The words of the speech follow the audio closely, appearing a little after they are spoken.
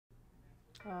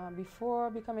Before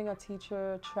becoming a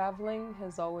teacher, traveling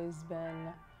has always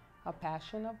been a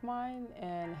passion of mine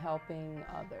and helping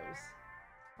others.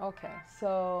 Okay,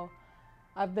 so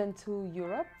I've been to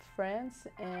Europe, France,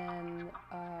 and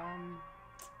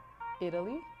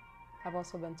Italy. I've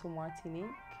also been to Martinique.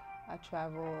 I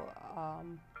travel.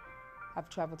 I've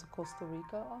traveled to Costa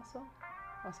Rica also,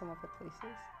 or some other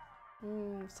places.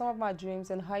 Some of my dreams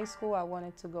in high school, I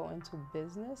wanted to go into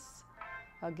business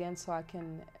again, so I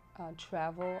can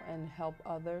travel and help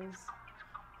others.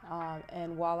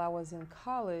 And while I was in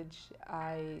college,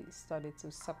 I started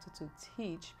to substitute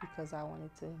teach because I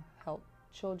wanted to help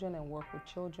children and work with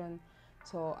children.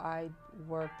 So I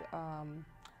worked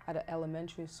at an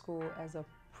elementary school as a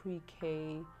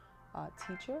pre-K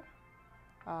teacher,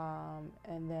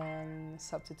 and then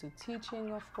substitute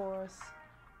teaching, of course,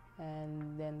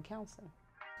 and then counseling.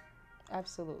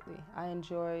 Absolutely. I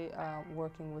enjoy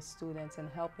working with students and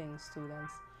helping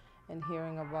students and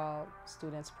hearing about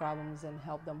students' problems and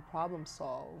help them problem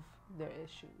solve their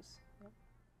issues.